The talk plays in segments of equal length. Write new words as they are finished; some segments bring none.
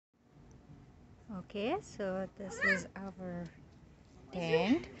Okay, so this is our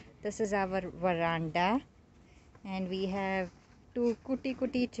tent. This is our veranda, and we have two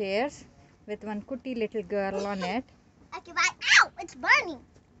cutie chairs with one cutie little girl on it. Okay, bye. Ow! It's burning.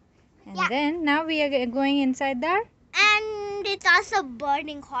 And then now we are going inside there. And it's also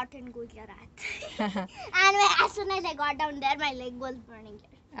burning hot in Gujarat. And as soon as I got down there, my leg was burning.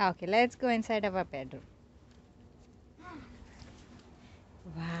 Okay, let's go inside our bedroom.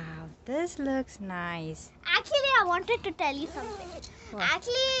 Wow, this looks nice. Actually, I wanted to tell you something. What?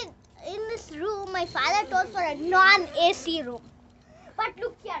 Actually, in this room, my father told for a non-AC room. But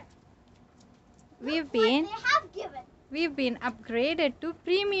look here. We've What they have given. We've been upgraded to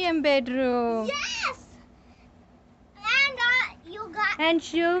premium bedroom. Yes. And you got. And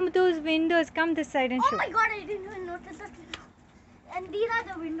show those windows. Come this side and Oh show. my God! I didn't even notice that. And these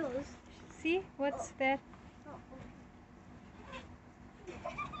are the windows. See what's there?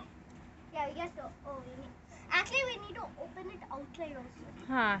 Yeah, we have to. Actually, we need to open it outside also.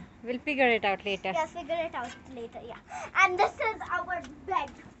 Huh. We'll figure it out later. Yeah, figure it out later. Yeah. And this is our bed.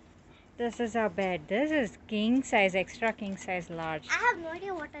 This is our bed. This is king size, extra king size, large. I have no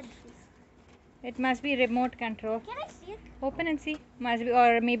idea what are these. It must be remote control. Can I see it? Open and see. Must be,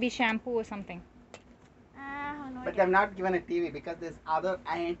 or maybe shampoo or something. No but they've not given a TV because there's other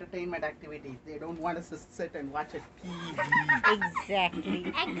entertainment activities. They don't want us to sit and watch a TV.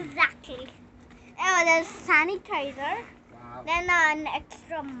 Exactly. Exactly. Oh, there's sanitizer. Wow. Then an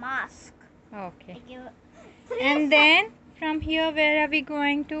extra mask. Okay. Three And then from here, where are we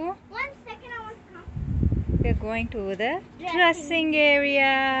going to? 1 second, I want to come. We're going to the dressing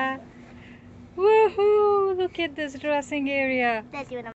area. Woohoo! Look at this dressing area. There's even a